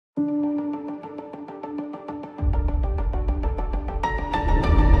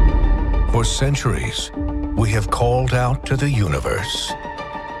For centuries, we have called out to the universe,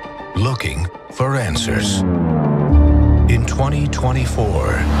 looking for answers. In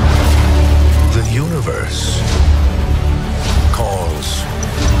 2024, the universe calls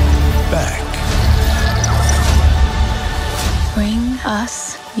back. Bring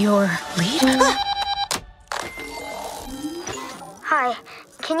us your leader. Hi,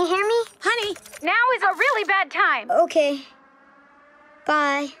 can you hear me? Honey, now is a really bad time. Okay.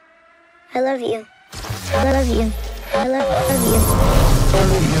 Bye. I love you. I love you. I love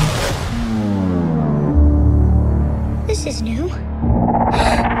you. This is new. No.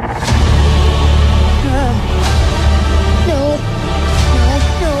 No,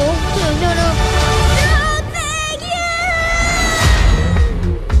 thank you!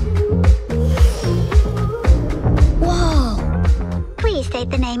 Whoa. Please state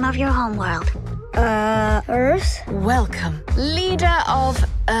the name of your homeworld. Earth? Welcome, leader of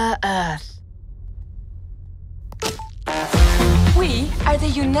Earth. We are the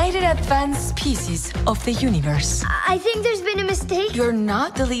United Advanced Species of the universe. I think there's been a mistake. You're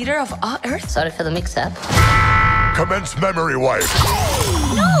not the leader of all Earth? Sorry for the mix-up. Commence memory wipe.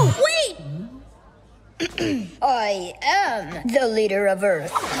 No, wait! I am the leader of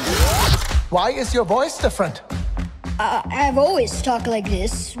Earth. Why is your voice different? I've always talked like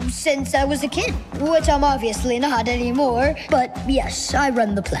this since I was a kid, which I'm obviously not anymore. But yes, I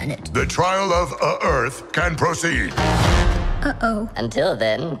run the planet. The trial of Earth can proceed. Uh-oh. Until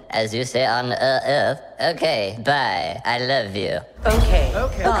then, as you say on Earth, okay, bye. I love you. Okay.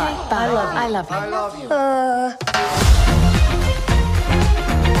 Bye. I love you.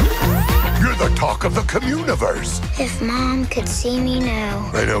 You're the talk of the communiverse. If Mom could see me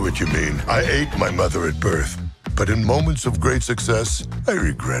now. I know what you mean. I ate my mother at birth. But in moments of great success, I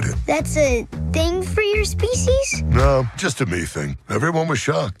regret it. That's a thing for your species? No, just a me thing. Everyone was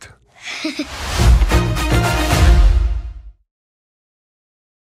shocked.